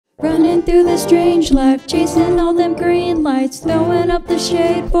Running through the strange life, chasing all them green lights, throwing up the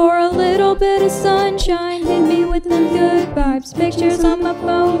shade for a little bit of sunshine. Hit me with them good vibes, pictures on my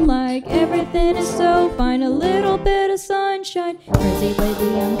phone like everything is so fine. A little bit of sunshine. Crazy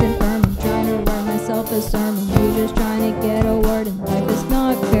lately, I'm confirming, trying to write myself a sermon. You just trying to get a word and life is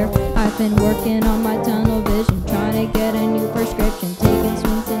not fair. I've been working on my tunnel vision, trying to get a new prescription, taking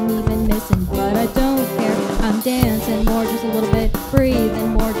swings and even missing, but I don't care. I'm dancing more, just a little bit, breathing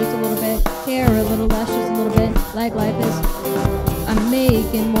more, just a little bit, care a little less, just a little bit, like life is. I'm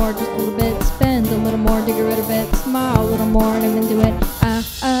making more, just a little bit, spend a little more, dig a little bit, smile a little more, and I'm into it.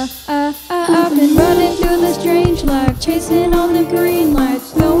 I've been running through the strange life, chasing all the green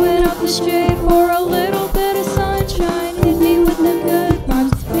lights, throwing up the shade for a little bit of sunshine. Hit me with them good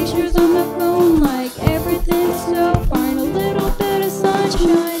vibes, pictures on my phone like everything's so fine. A little bit of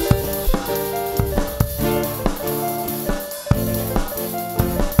sunshine.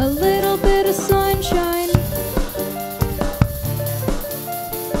 A little bit of sunshine.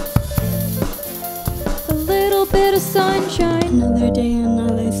 A little bit of sunshine. Another day,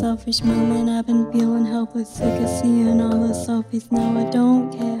 another selfish moment. I've been feeling helpless, sick of seeing all the selfies. Now I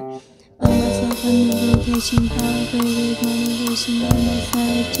don't care. Buy myself a new vacation, calibrated motivation, and my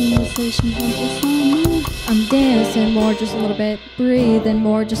side conversation. Focus on me. I'm dancing more, just a little bit, breathing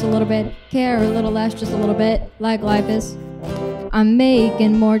more, just a little bit, care a little less, just a little bit, like life is. I'm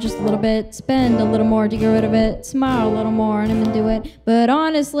making more, just a little bit, spend a little more to get rid of it, smile a little more, and I'm into it. But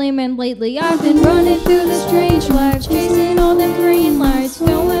honestly, man, lately I've been running through the strange life, chasing all them green lights,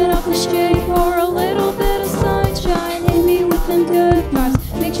 filling up the shade for a little bit of sunshine. Hit me with them good vibes,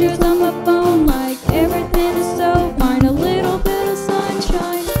 pictures on my phone like everything is so fine. A little bit of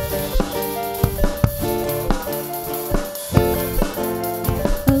sunshine.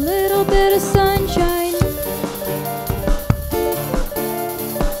 A little bit of sunshine.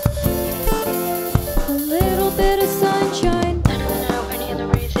 A little bit of sunshine. I don't know any other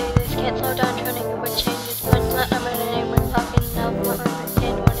way to say this. Can't slow down, turning what changes. But I'm in a name when talking now. What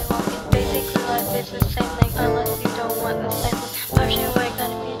understand when it walking. Basically, life is the same thing unless you don't want the same thing. Pushing away,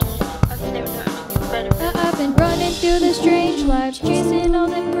 gotta be I'm saving it gets better. I've been running through the strange life, chasing all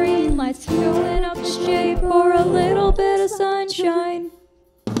them green lights, throwing up the shade for a little bit of sunshine.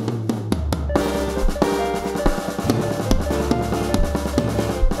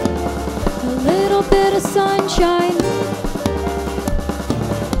 A little bit of sunshine.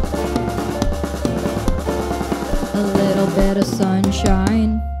 A little bit of sunshine.